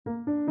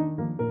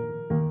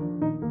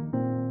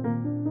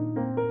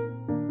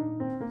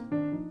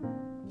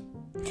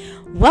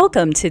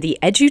Welcome to the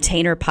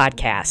Edutainer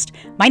Podcast.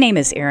 My name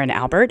is Erin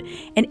Albert,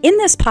 and in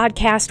this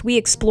podcast, we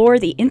explore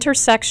the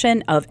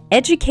intersection of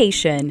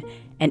education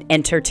and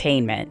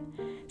entertainment.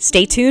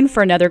 Stay tuned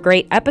for another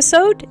great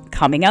episode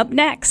coming up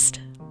next.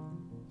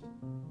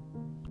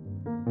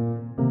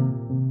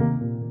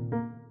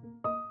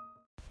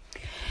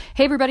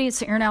 Hey everybody,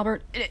 it's Erin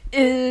Albert. It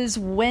is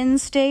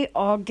Wednesday,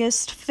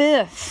 August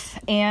 5th,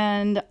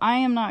 and I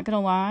am not going to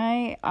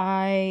lie,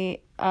 I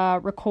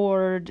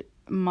record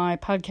my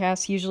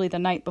podcast usually the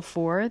night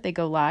before they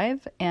go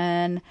live,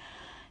 and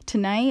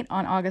tonight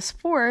on August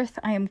 4th,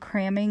 I am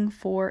cramming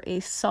for a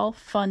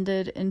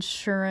self-funded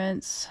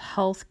insurance,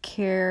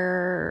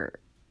 healthcare,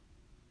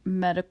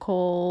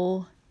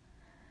 medical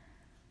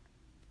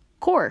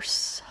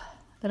course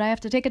that I have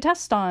to take a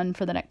test on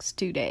for the next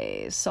 2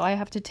 days. So I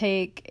have to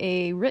take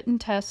a written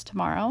test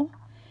tomorrow,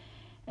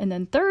 and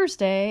then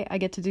Thursday I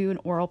get to do an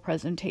oral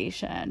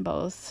presentation,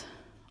 both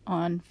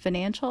on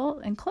financial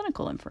and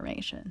clinical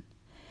information.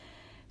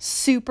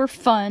 Super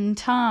fun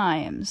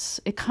times.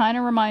 It kind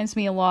of reminds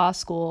me of law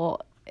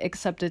school,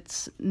 except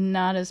it's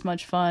not as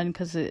much fun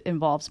because it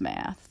involves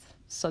math.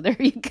 So there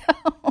you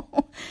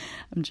go.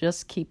 I'm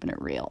just keeping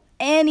it real.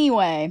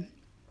 Anyway,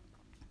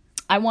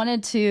 I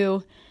wanted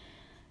to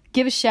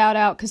give a shout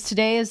out because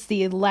today is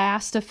the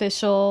last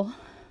official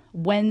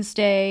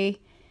Wednesday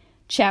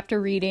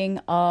chapter reading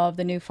of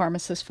the new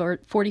Pharmacist for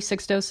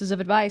 46 Doses of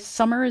Advice.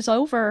 Summer is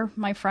over,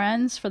 my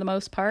friends, for the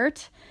most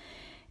part.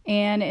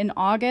 And in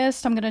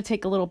August, I'm going to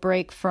take a little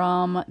break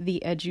from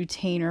the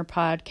Edutainer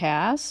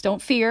podcast.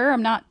 Don't fear,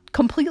 I'm not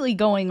completely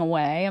going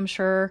away. I'm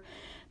sure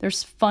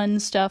there's fun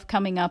stuff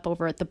coming up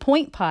over at the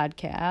Point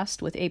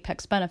podcast with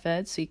Apex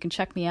Benefits, so you can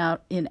check me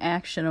out in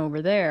action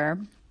over there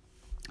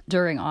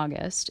during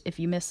August if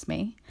you miss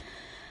me.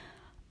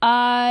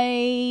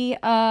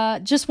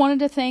 I just wanted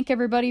to thank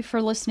everybody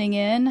for listening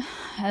in.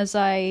 As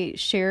I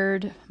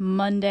shared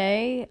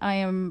Monday, I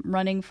am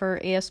running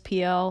for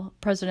ASPL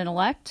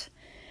President-elect.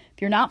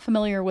 If you're not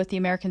familiar with the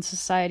American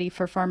Society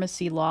for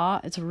Pharmacy Law,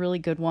 it's a really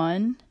good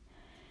one.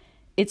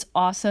 It's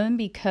awesome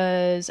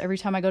because every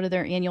time I go to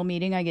their annual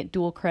meeting, I get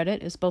dual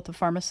credit as both a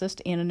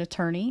pharmacist and an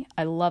attorney.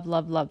 I love,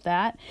 love, love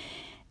that.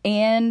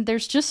 And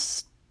there's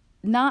just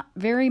not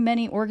very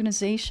many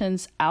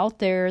organizations out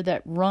there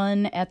that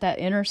run at that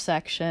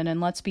intersection.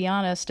 And let's be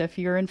honest, if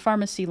you're in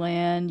pharmacy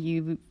land,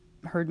 you've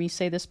heard me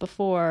say this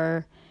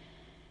before,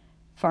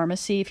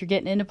 pharmacy, if you're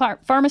getting into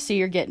pharmacy,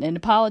 you're getting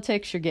into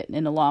politics, you're getting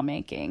into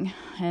lawmaking.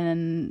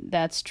 And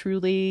that's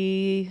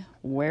truly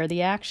where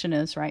the action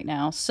is right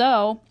now.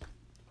 So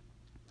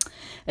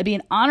it'd be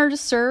an honor to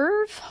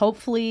serve.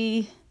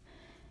 Hopefully,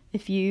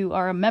 if you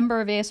are a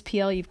member of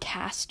ASPL, you've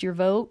cast your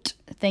vote.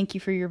 Thank you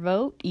for your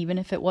vote. Even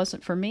if it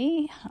wasn't for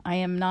me, I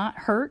am not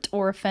hurt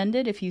or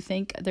offended if you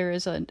think there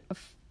is a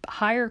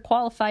higher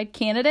qualified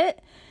candidate.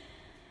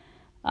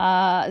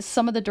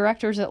 Some of the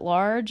directors at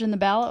large in the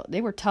ballot,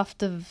 they were tough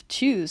to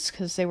choose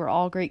because they were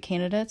all great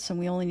candidates and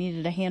we only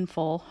needed a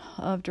handful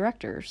of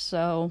directors.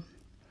 So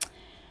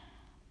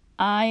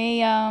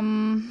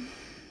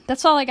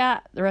that's all I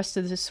got the rest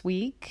of this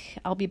week.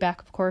 I'll be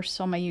back, of course,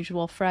 on my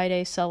usual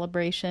Friday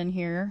celebration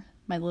here.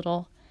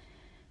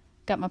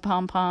 Got my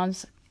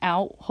pom-poms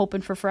out,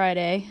 hoping for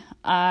Friday.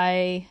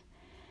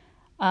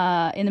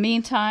 In the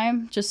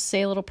meantime, just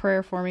say a little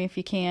prayer for me if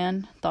you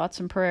can. Thoughts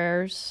and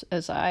prayers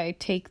as I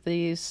take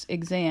these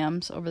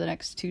exams over the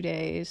next 2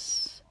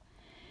 days.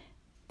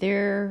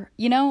 Guys,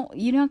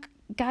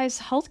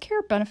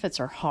 healthcare benefits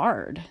are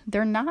hard.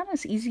 They're not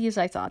as easy as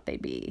I thought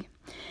they'd be.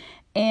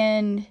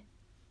 And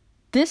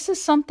this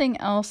is something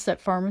else that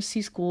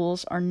pharmacy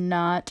schools are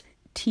not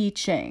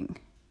teaching,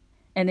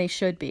 and they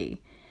should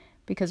be.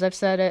 Because I've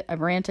said it, I've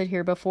ranted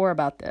here before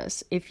about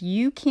this. If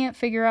you can't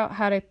figure out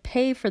how to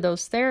pay for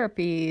those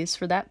therapies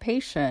for that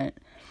patient,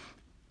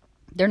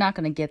 they're not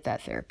going to get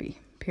that therapy,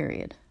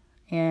 period.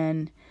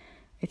 And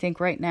I think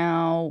right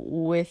now,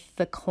 with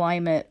the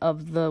climate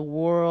of the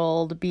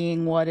world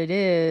being what it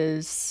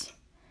is,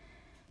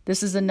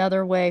 this is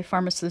another way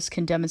pharmacists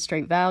can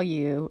demonstrate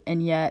value,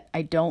 and yet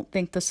I don't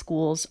think the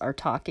schools are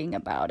talking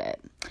about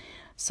it.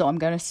 So I'm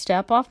going to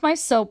step off my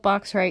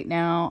soapbox right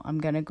now. I'm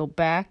going to go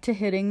back to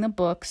hitting the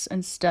books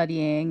and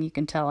studying. You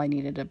can tell I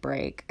needed a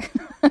break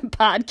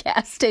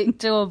podcasting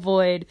to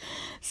avoid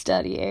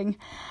studying.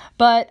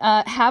 But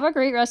have a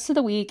great rest of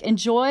the week.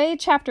 Enjoy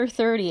Chapter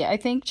 30. I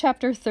think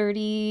Chapter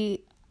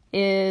 30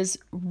 is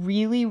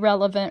really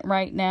relevant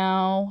right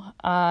now.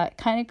 It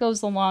kind of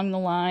goes along the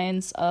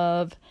lines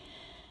of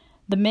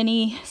the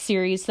mini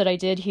series that I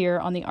did here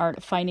on the art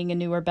of finding a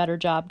new or better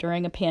job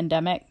during a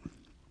pandemic.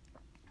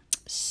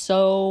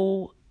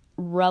 So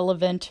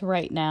relevant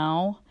right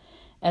now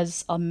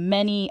as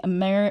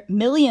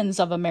millions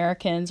of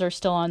Americans are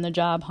still on the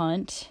job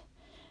hunt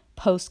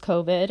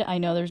post-COVID. I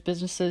know there's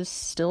businesses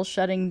still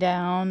shutting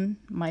down.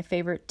 My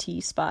favorite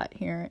tea spot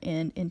here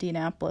in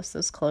Indianapolis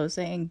is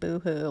closing.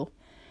 Boo-hoo.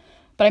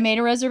 But I made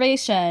a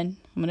reservation.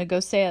 I'm going to go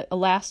say a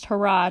last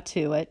hurrah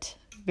to it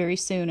very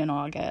soon in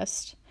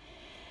August.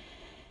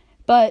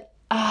 But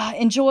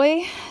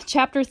enjoy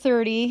chapter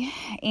 30.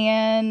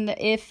 And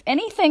if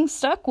anything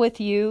stuck with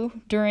you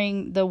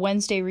during the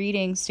Wednesday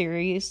reading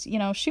series,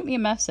 shoot me a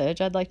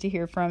message. I'd like to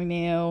hear from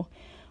you.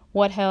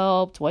 What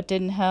helped? What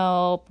didn't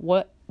help?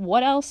 What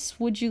else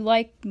would you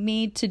like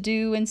me to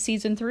do in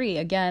season 3?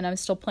 Again, I'm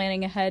still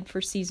planning ahead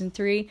for season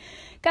 3.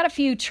 Got a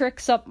few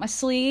tricks up my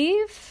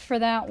sleeve for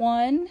that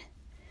one.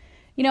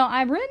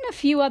 I've written a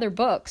few other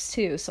books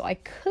too, so I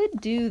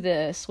could do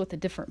this with a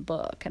different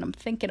book, and I'm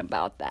thinking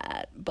about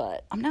that,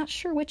 but I'm not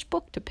sure which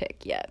book to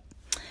pick yet.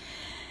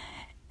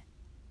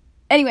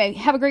 Anyway,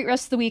 have a great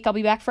rest of the week. I'll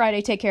be back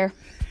Friday. Take care.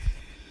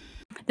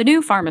 The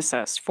New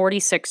Pharmacist,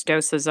 46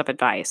 Doses of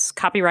Advice.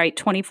 Copyright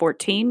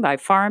 2014 by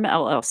Pharm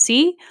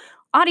LLC.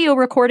 Audio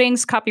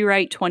recordings,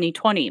 copyright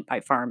 2020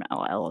 by Pharm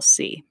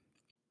LLC.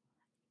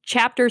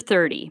 Chapter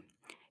 30.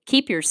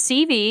 Keep your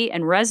CV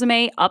and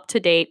resume up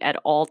to date at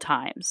all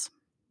times.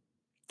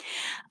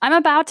 I'm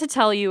about to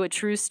tell you a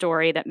true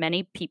story that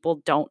many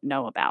people don't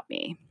know about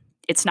me.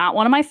 It's not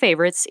one of my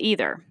favorites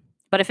either,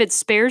 but if it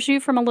spares you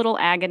from a little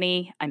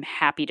agony, I'm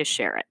happy to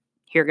share it.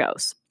 Here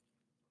goes.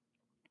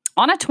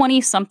 On a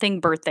 20-something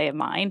birthday of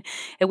mine,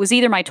 it was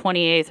either my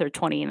 28th or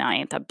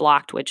 29th, I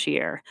blocked which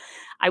year,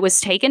 I was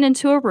taken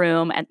into a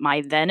room at my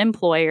then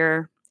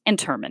employer and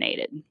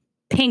terminated.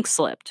 Pink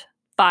slipped,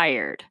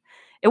 fired.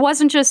 It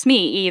wasn't just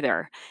me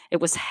either. It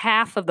was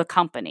half of the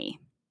company.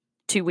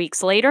 2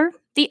 weeks later,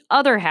 the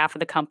other half of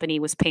the company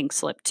was pink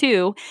slipped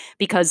too,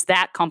 because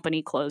that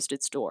company closed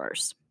its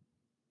doors.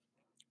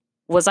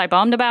 Was I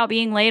bummed about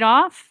being laid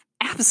off?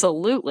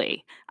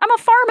 Absolutely. I'm a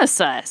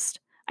pharmacist.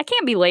 I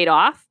can't be laid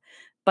off,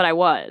 but I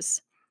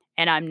was.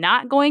 And I'm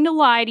not going to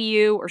lie to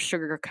you or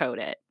sugarcoat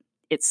it.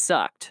 It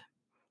sucked.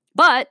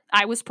 But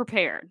I was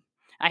prepared.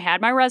 I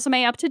had my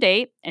resume up to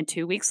date, and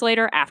 2 weeks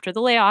later, after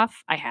the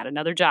layoff, I had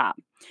another job,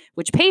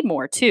 which paid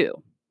more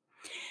too.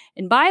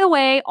 And by the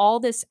way,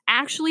 all this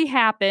actually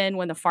happened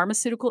when the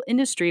pharmaceutical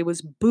industry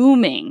was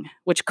booming,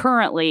 which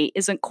currently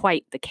isn't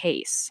quite the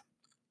case.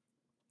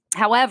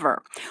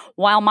 However,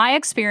 while my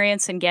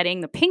experience in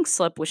getting the pink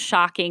slip was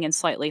shocking and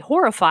slightly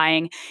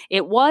horrifying,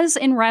 it was,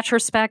 in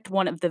retrospect,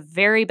 one of the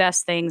very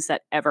best things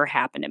that ever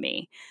happened to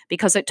me,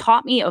 because it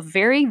taught me a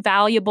very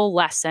valuable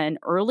lesson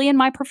early in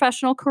my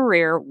professional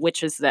career,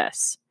 which is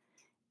this: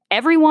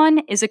 everyone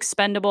is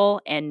expendable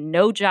and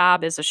no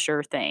job is a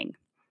sure thing.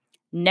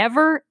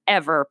 Never,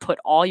 ever put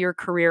all your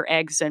career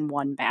eggs in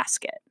one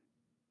basket.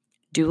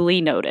 Duly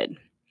noted.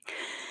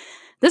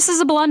 This is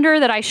a blunder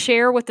that I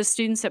share with the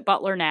students at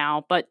Butler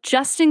now, but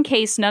just in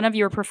case none of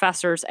your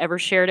professors ever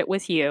shared it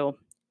with you,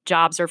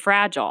 jobs are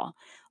fragile.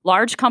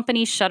 Large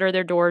companies shutter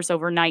their doors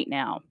overnight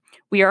now.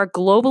 We are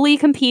globally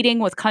competing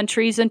with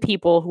countries and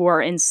people who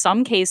are in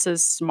some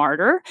cases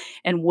smarter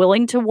and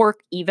willing to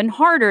work even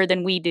harder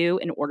than we do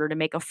in order to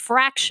make a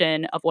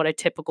fraction of what a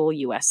typical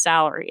US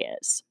salary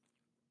is.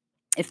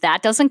 If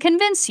that doesn't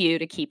convince you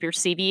to keep your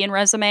CV and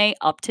resume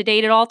up to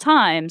date at all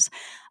times,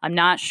 I'm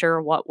not sure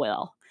what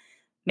will.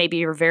 Maybe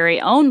your very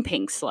own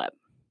pink slip.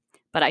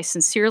 But I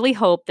sincerely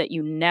hope that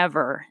you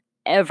never,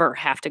 ever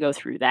have to go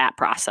through that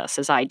process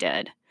as I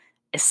did,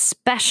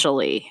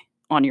 especially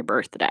on your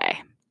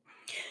birthday.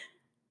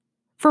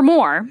 For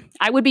more,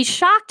 I would be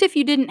shocked if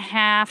you didn't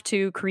have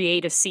to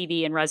create a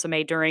CV and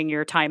resume during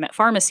your time at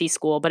pharmacy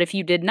school, but if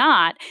you did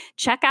not,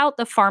 check out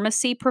the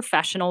Pharmacy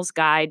Professional's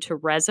Guide to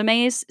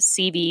Resumes,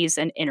 CVs,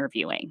 and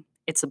Interviewing.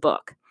 It's a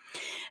book.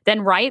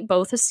 Then write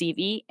both a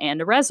CV and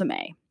a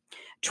resume.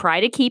 Try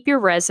to keep your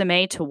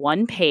resume to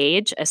one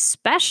page,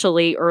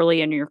 especially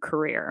early in your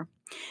career.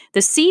 The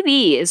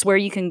CV is where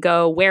you can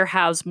go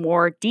warehouse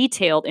more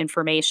detailed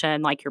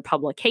information like your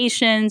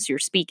publications, your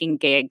speaking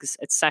gigs,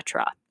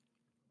 etc.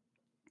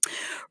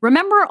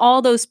 Remember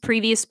all those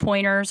previous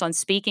pointers on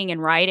speaking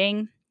and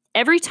writing?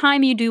 Every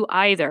time you do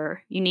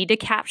either, you need to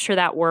capture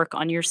that work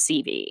on your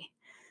CV.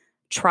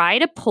 Try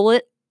to pull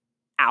it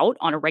out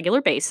on a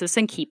regular basis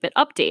and keep it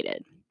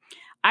updated.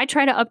 I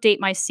try to update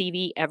my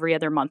CV every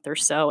other month or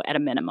so at a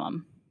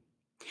minimum.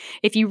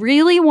 If you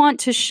really want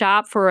to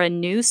shop for a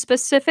new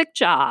specific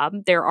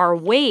job, there are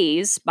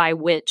ways by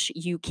which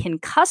you can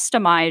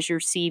customize your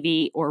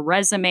CV or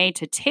resume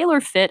to tailor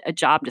fit a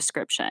job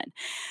description.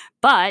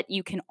 But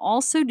you can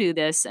also do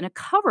this in a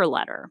cover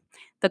letter.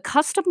 The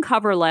custom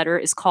cover letter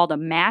is called a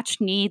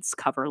match needs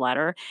cover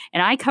letter,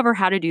 and I cover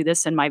how to do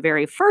this in my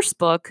very first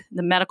book,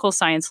 The Medical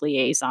Science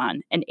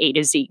Liaison, an A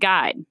to Z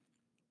guide.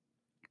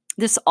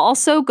 This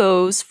also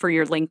goes for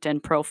your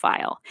LinkedIn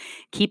profile.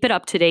 Keep it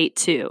up to date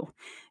too.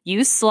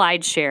 Use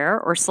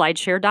SlideShare or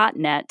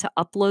slideshare.net to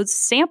upload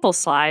sample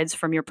slides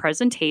from your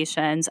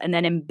presentations and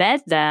then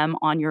embed them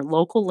on your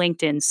local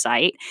LinkedIn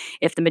site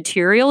if the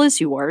material is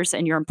yours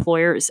and your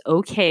employer is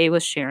okay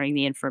with sharing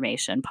the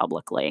information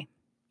publicly.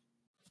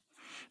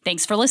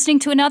 Thanks for listening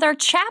to another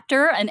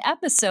chapter and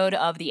episode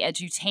of The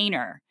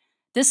Edutainer.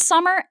 This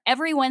summer,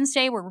 every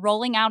Wednesday, we're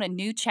rolling out a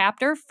new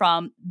chapter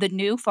from The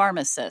New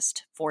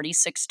Pharmacist,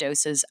 46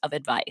 Doses of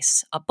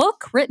Advice, a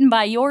book written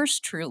by yours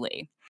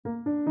truly.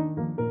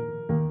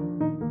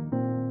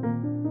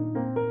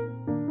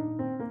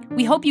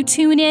 We hope you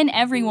tune in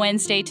every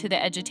Wednesday to The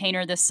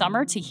Edutainer this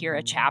summer to hear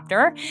a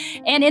chapter.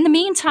 And in the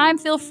meantime,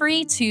 feel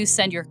free to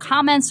send your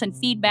comments and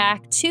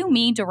feedback to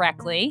me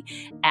directly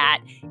at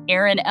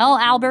Erin L.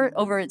 Albert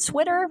over at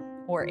Twitter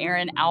or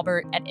Erin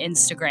Albert at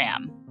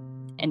Instagram.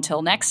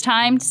 Until next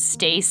time,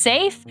 stay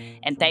safe,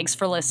 and thanks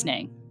for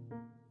listening.